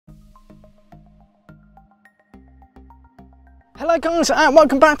Hello guys and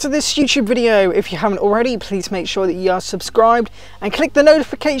welcome back to this YouTube video. If you haven't already, please make sure that you are subscribed and click the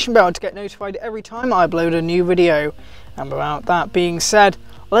notification bell to get notified every time I upload a new video. And without that being said,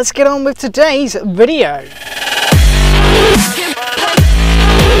 let's get on with today's video.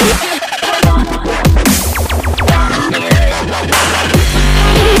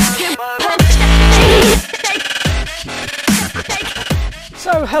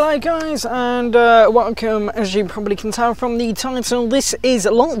 So hello guys and welcome. As you probably can tell from the title, this is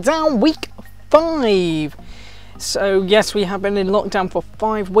lockdown week 5. So yes, we have been in lockdown for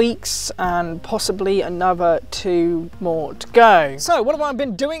 5 weeks and possibly another 2 more to go. So what have I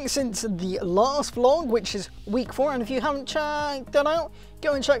been doing since the last vlog, which is week 4, and if you haven't checked that out,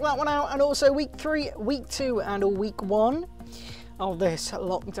 go and check that one out, and also week 3, week 2 and week 1 of this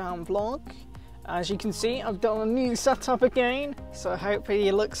lockdown vlog. As you can see, I've done a new setup again, so hopefully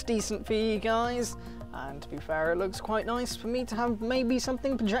it looks decent for you guys. And to be fair, it looks quite nice for me to have maybe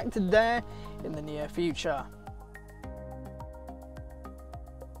something projected there in the near future.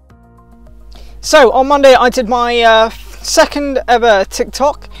 So on Monday I did my second ever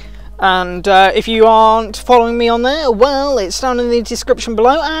TikTok, and if you aren't following me on there, well, it's down in the description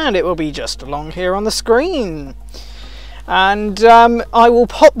below and it will be just along here on the screen. And I will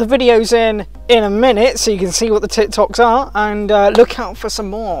pop the videos in a minute so you can see what the TikToks are, and look out for some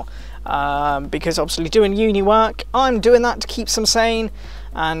more because obviously doing uni work, I'm doing that to keep some sane,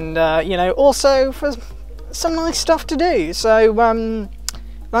 and you know, also for some nice stuff to do. So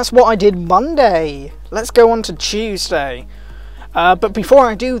that's what I did Monday. Let's go on to Tuesday. But before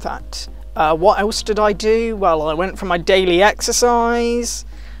I do that, what else did I do? Well, I went for my daily exercise,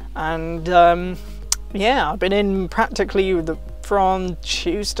 and yeah, I've been in practically from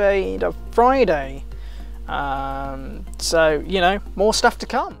Tuesday to Friday. So, you know, more stuff to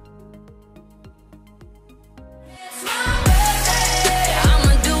come.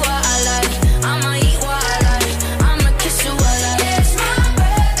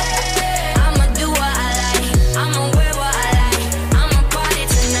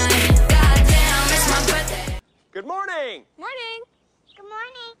 Good morning! Morning! Good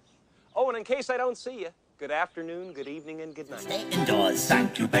morning! Oh, and in case I don't see you, good afternoon, good evening, and good night. Stay indoors.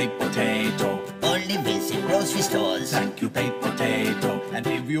 Thank you, baked potato. Only visit grocery stores. Thank you, baked potato. And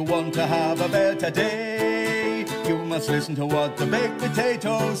if you want to have a better day, you must listen to what the baked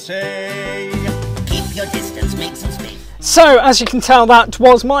potatoes say. Keep your distance, make some space. So as you can tell, that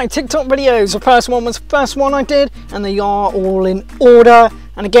was my TikTok videos. The first one was the first one I did, and they are all in order.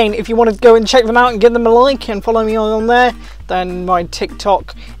 And again, if you want to go and check them out and give them a like and follow me on there, then my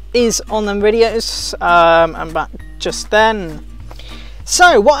TikTok is on them videos. I'm back just then.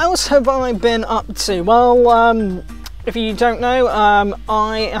 So what else have I been up to? Well, if you don't know,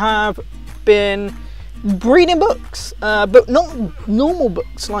 I have been reading books, but not normal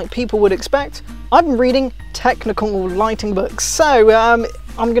books like people would expect. I've been reading technical lighting books. So I'm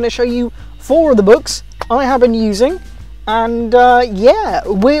going to show you 4 of the books I have been using, and yeah,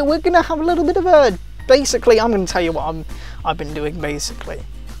 we're going to have a little bit of a, basically I'm going to tell you what I've been doing basically.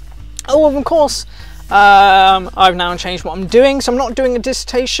 Oh, and of course, I've now changed what I'm doing, so I'm not doing a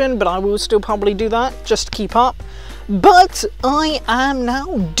dissertation, but I will still probably do that just to keep up. But I am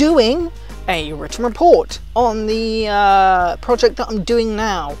now doing a written report on the project that I'm doing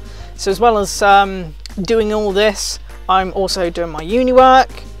now. So as well as doing all this, I'm also doing my uni work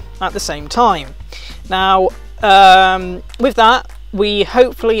at the same time. Now, with that, we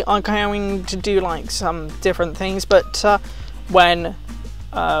hopefully are going to do like some different things, but when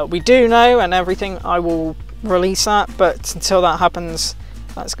we do know and everything, I will release that, but until that happens,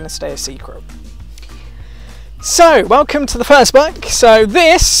 that's going to stay a secret. So welcome to the first book. So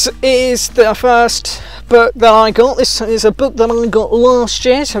this is the first book that I got. This is a book that I got last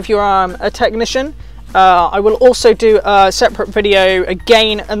year, so if you're a technician, I will also do a separate video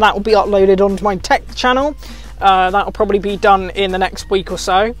again, and that will be uploaded onto my tech channel. That will probably be done in the next week or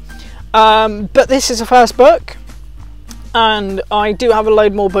so, but this is the first book. And I do have a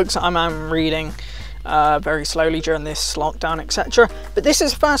load more books that I'm reading very slowly during this lockdown, etc. But this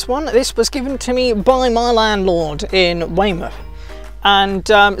is the first one. This was given to me by my landlord in Weymouth. And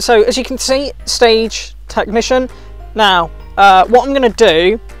so as you can see, stage technician. Now, what I'm going to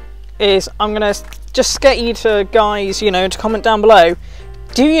do is I'm going to just get you to guys, you know, to comment down below.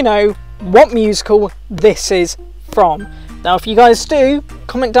 Do you know what musical this is from? Now, if you guys do,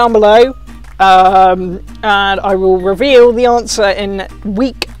 comment down below. And I will reveal the answer in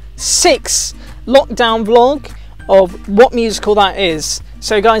week 6 lockdown vlog of what musical that is.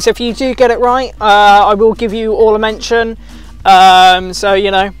 So guys, if you do get it right, I will give you all a mention. So you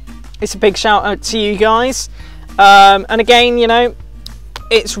know, it's a big shout out to you guys. And again, you know,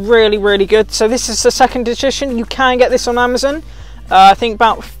 it's really, really good. So this is the second edition. You can get this on Amazon. I think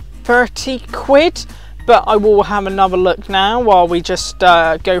about 30 quid, but I will have another look now while we just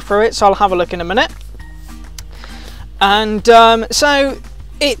go through it. So I'll have a look in a minute. And so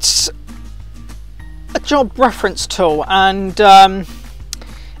it's a job reference tool, and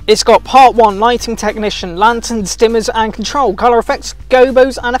it's got part 1, lighting technician, lanterns, dimmers and control, color effects,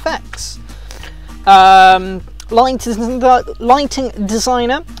 gobos and effects. Lighting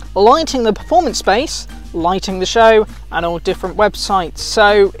designer, lighting the performance space, lighting the show, and all different websites.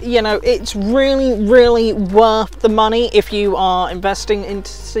 So, you know, it's really, really worth the money if you are investing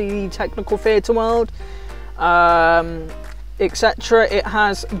into the technical theatre world, etc. It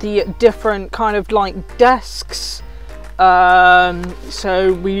has the different kind of like desks.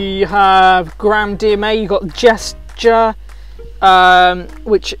 So we have Gram DMA, you got Gesture,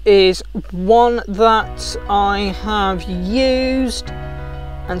 which is one that I have used,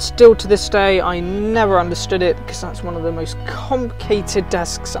 and still to this day I never understood it, because that's one of the most complicated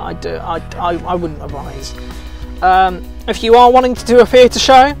desks I wouldn't advise. If you are wanting to do a theatre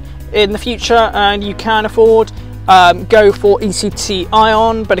show in the future and you can afford, go for ECT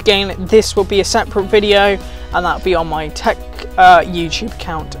Ion, but again this will be a separate video, and that'll be on my tech YouTube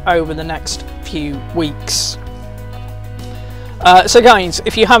account over the next few weeks. So guys,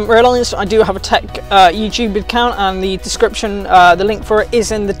 if you haven't realised, I do have a tech YouTube account, and the description, the link for it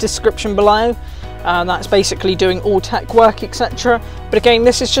is in the description below. That's basically doing all tech work, etc. But again,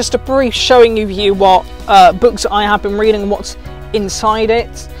 this is just a brief showing of you what books I have been reading and what's inside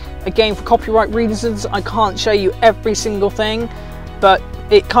it. Again, for copyright reasons, I can't show you every single thing, but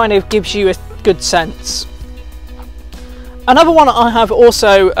it kind of gives you a good sense. Another one I have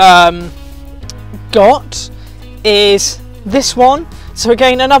also got is this one. So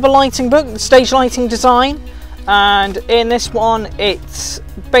again, another lighting book, stage lighting design, and in this one it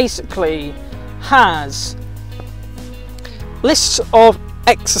basically has lists of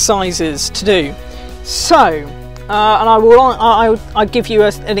exercises to do. So and I'll give you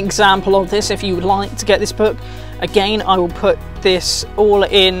an example of this if you would like to get this book. Again, I will put this all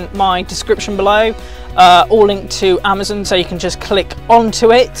in my description below, all linked to Amazon, so you can just click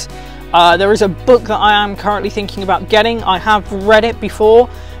onto it. There is a book that I am currently thinking about getting. I have read it before,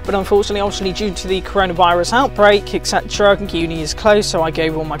 but unfortunately, obviously due to the coronavirus outbreak, etc., uni is closed, so I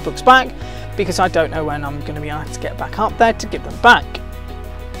gave all my books back, because I don't know when I'm going to be able to get back up there to give them back.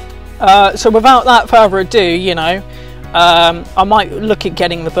 So without that further ado, you know, I might look at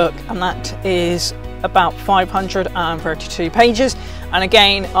getting the book, and that is about 532 pages. And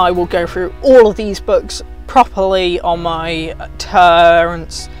again, I will go through all of these books properly on my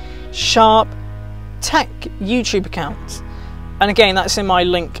Terence Sharpe Tech YouTube account, and again that's in my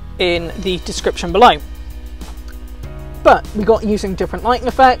link in the description below. But we got using different lighting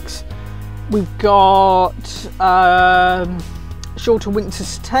effects, we've got Shorter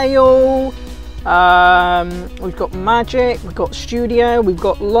Winter's Tale, we've got Magic, we've got Studio, we've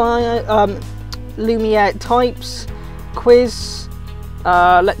got Lumiere Types, Quiz,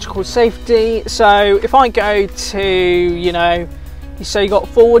 Electrical Safety. So if I go to, you know, so you got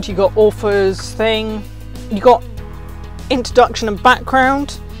forward, you got author's thing, you got introduction and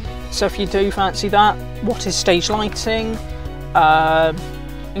background. So if you do fancy that, what is stage lighting,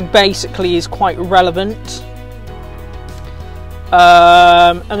 basically is quite relevant.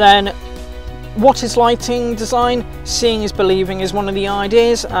 And then what is lighting design? Seeing is believing is one of the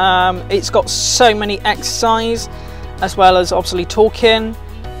ideas. It's got so many exercise, as well as obviously talking,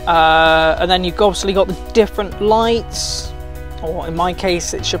 and then you've obviously got the different lights, or in my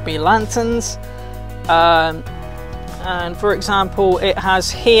case it should be lanterns, and for example it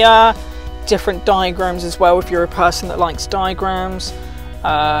has here different diagrams as well if you're a person that likes diagrams.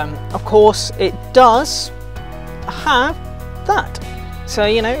 Of course it does have that, so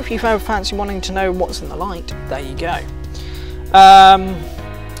you know, if you ever fancy wanting to know what's in the light, there you go.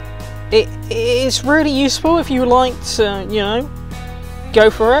 It is really useful if you like to, you know, go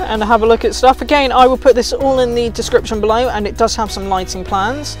for it and have a look at stuff. Again, I will put this all in the description below, and it does have some lighting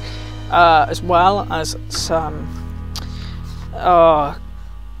plans, as well as some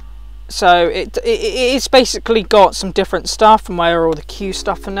so it's basically got some different stuff, and where all the cue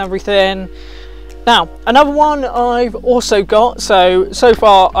stuff and everything. Now another one I've also got, so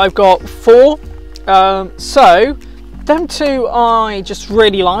far I've got 4, so them 2 I just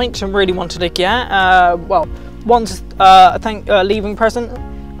really liked and really wanted to get. Well, one's I think leaving present,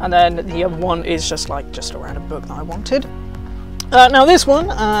 and then the other one is just a random book that I wanted. Now this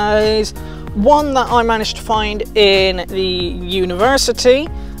one is one that I managed to find in the university,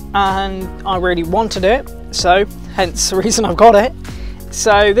 and I really wanted it. so hence the reason I've got it.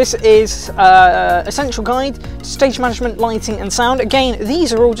 So this is Essential Guide to Stage Management, Lighting and Sound. Again,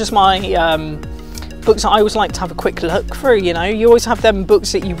 these are all just my books that I always like to have a quick look through. You know, you always have them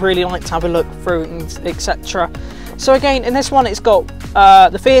books that you really like to have a look through, etc. So again, in this one it's got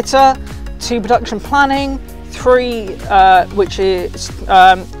the theatre, 2 production planning, 3 which is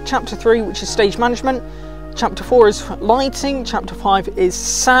chapter 3 which is stage management, chapter 4 is lighting, chapter 5 is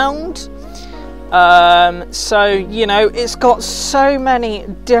sound. So you know, it's got so many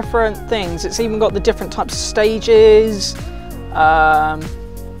different things. It's even got the different types of stages,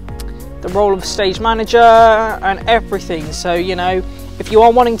 the role of stage manager and everything. So you know, if you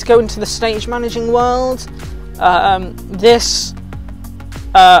are wanting to go into the stage managing world, this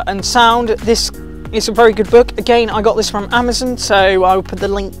and sound, this is a very good book. Again, I got this from Amazon, so I'll put the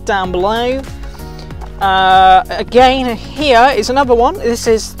link down below. Again, here is another one. This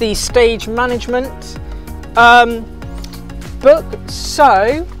is the stage management book.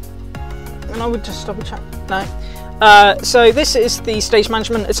 So, and I would just double check. No. So this is the Stage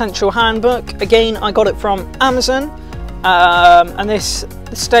Management Essential Handbook. Again, I got it from Amazon, and this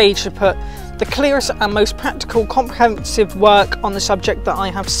stage should put the clearest and most practical, comprehensive work on the subject that I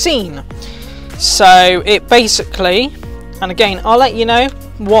have seen. So it basically, and again, I'll let you know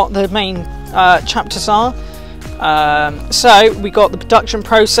what the main chapters are. So we got the production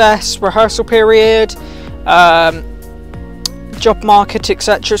process, rehearsal period, job market,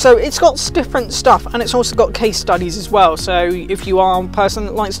 etc. So it's got different stuff, and it's also got case studies as well. So if you are a person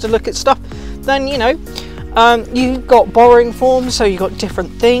that likes to look at stuff, then you know, you've got borrowing forms, so you've got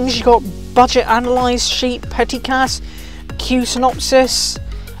different things. You've got budget analyze sheet, petty cash, cue synopsis,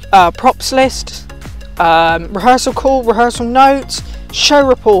 props list, rehearsal call, rehearsal notes, show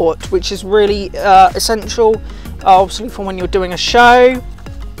report, which is really essential obviously for when you're doing a show,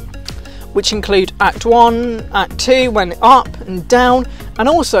 which include Act 1, Act 2, when up and down. And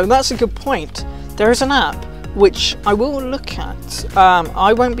also, that's a good point, there is an app which I will look at.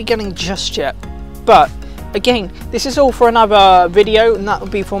 I won't be getting just yet, but again, this is all for another video, and that will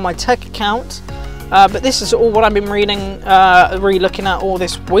be for my tech account. But this is all what I've been reading, really looking at all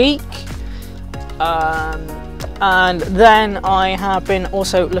this week. And then I have been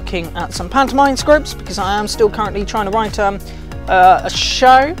also looking at some pantomime scripts, because I am still currently trying to write a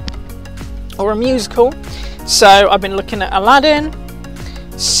show or a musical. So I've been looking at Aladdin,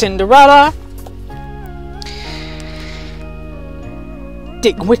 Cinderella,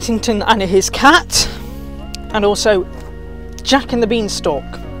 Dick Whittington and his cat, and also Jack and the Beanstalk.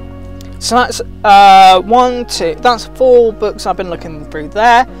 So that's that's 4 books I've been looking through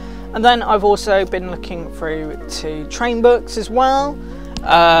there. And then I've also been looking through to train books as well,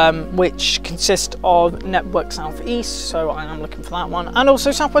 which consist of Network South East, so I am looking for that one, and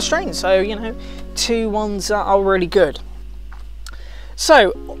also Southwest Train, so you know, 2 ones that are really good.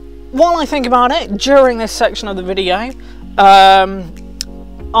 So while I think about it during this section of the video,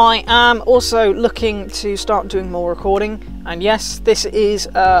 I am also looking to start doing more recording, and yes, this is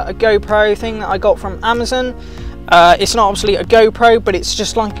a GoPro thing that I got from Amazon. It's not obviously a GoPro, but it's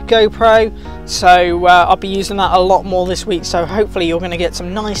just like a GoPro, so I'll be using that a lot more this week, so hopefully you're going to get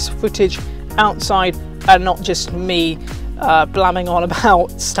some nice footage outside and not just me blabbing on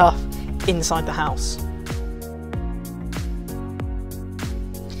about stuff inside the house.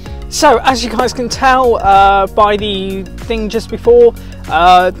 So as you guys can tell by the thing just before,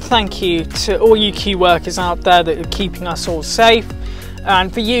 thank you to all you key workers out there that are keeping us all safe.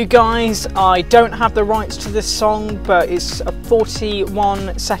 And for you guys, I don't have the rights to this song, but it's a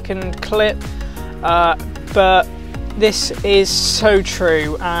 41-second clip, but this is so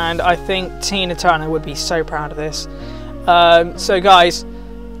true, and I think Tina Turner would be so proud of this. So guys,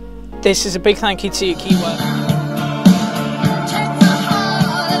 this is a big thank you to you key workers.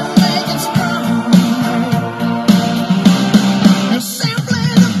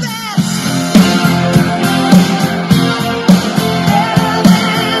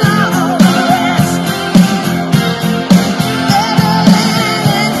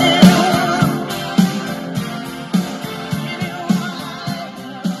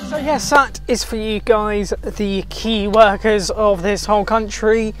 Yes, that is for you guys, the key workers of this whole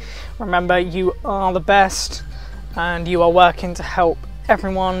country. Remember, you are the best, and you are working to help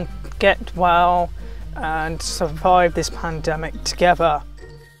everyone get well and survive this pandemic together.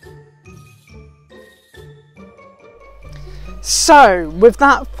 So, with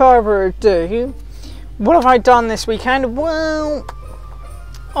that further ado, what have I done this weekend? Well,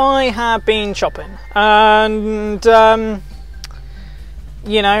 I have been shopping, and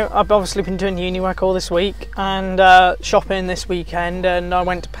you know, I've obviously been doing uni work all this week and shopping this weekend, and I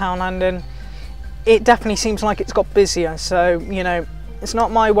went to Poundland it definitely seems like it's got busier. So, you know, it's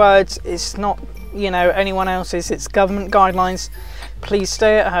not my words, it's not, you know, anyone else's, it's government guidelines. Please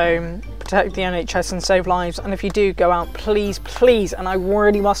stay at home, protect the NHS and save lives, and if you do go out, please, please, and I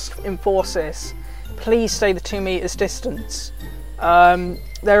really must enforce this, please stay the 2 meters distance.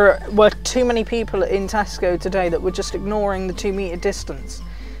 There were too many people in Tesco today that were just ignoring the 2 meter distance.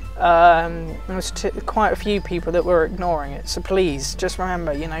 There was quite a few people that were ignoring it, so please just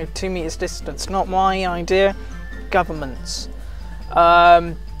remember, you know, 2 meters distance, not my idea, government's.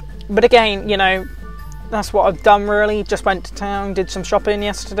 But again, you know, that's what I've done really. Just went to town, did some shopping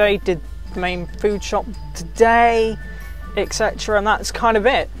yesterday, did the main food shop today, etc., and that's kind of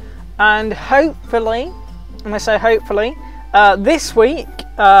it. And hopefully, and I say hopefully, this week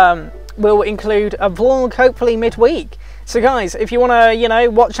will include a vlog, hopefully midweek. So guys, if you want to, you know,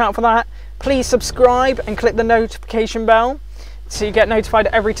 watch out for that, please subscribe and click the notification bell so you get notified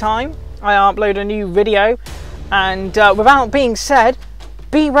every time I upload a new video. And without being said,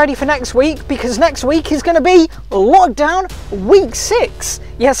 be ready for next week, because next week is going to be lockdown week 6.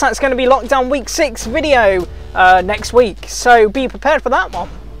 Yes, that's going to be lockdown week 6 video next week, so be prepared for that one.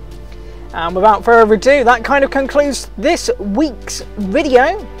 And without further ado, that kind of concludes this week's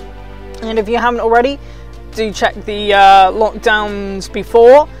video. And if you haven't already, do check the lockdowns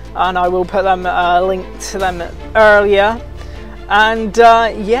before, and I will put them link to them earlier. And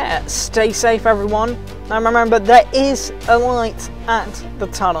yeah, stay safe everyone, and remember, there is a light at the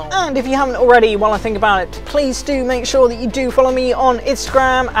tunnel. And if you haven't already, while I think about it, please do make sure that you do follow me on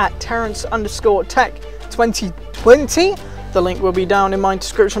Instagram at Terence_Tech2020. The link will be down in my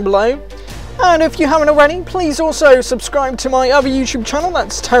description below. And if you haven't already, please also subscribe to my other YouTube channel,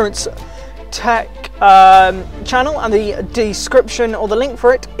 that's Terence Tech channel, and the description, or the link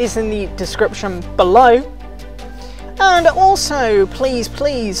for it, is in the description below. And also, please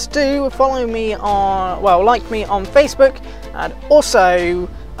do follow me on, well, like me on Facebook, and also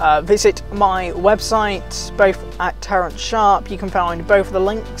visit my website, both at Terence Sharpe. You can find both of the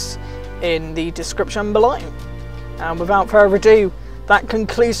links in the description below. And without further ado, that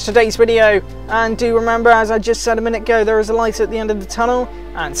concludes today's video. And do remember, as I just said a minute ago, there is a light at the end of the tunnel.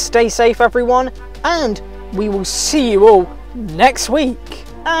 And stay safe everyone, and we will see you all next week.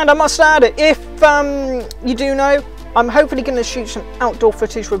 And I must add, if you do know, I'm hopefully going to shoot some outdoor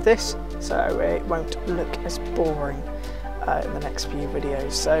footage with this, so it won't look as boring in the next few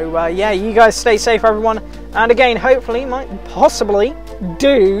videos. So yeah, you guys stay safe everyone, and again, hopefully, might possibly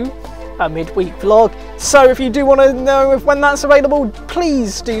do a midweek vlog. So if you do want to know when that's available,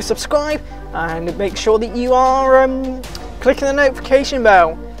 please do subscribe, and make sure that you are clicking the notification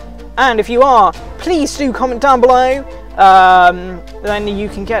bell. And if you are, please do comment down below, then you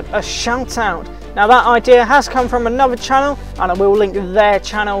can get a shout out. Now that idea has come from another channel, and I will link their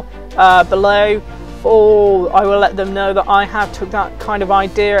channel below, or I will let them know that I have took that kind of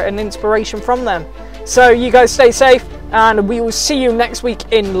idea and inspiration from them. So you guys stay safe, and we will see you next week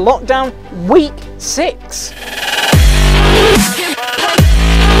in lockdown week 6.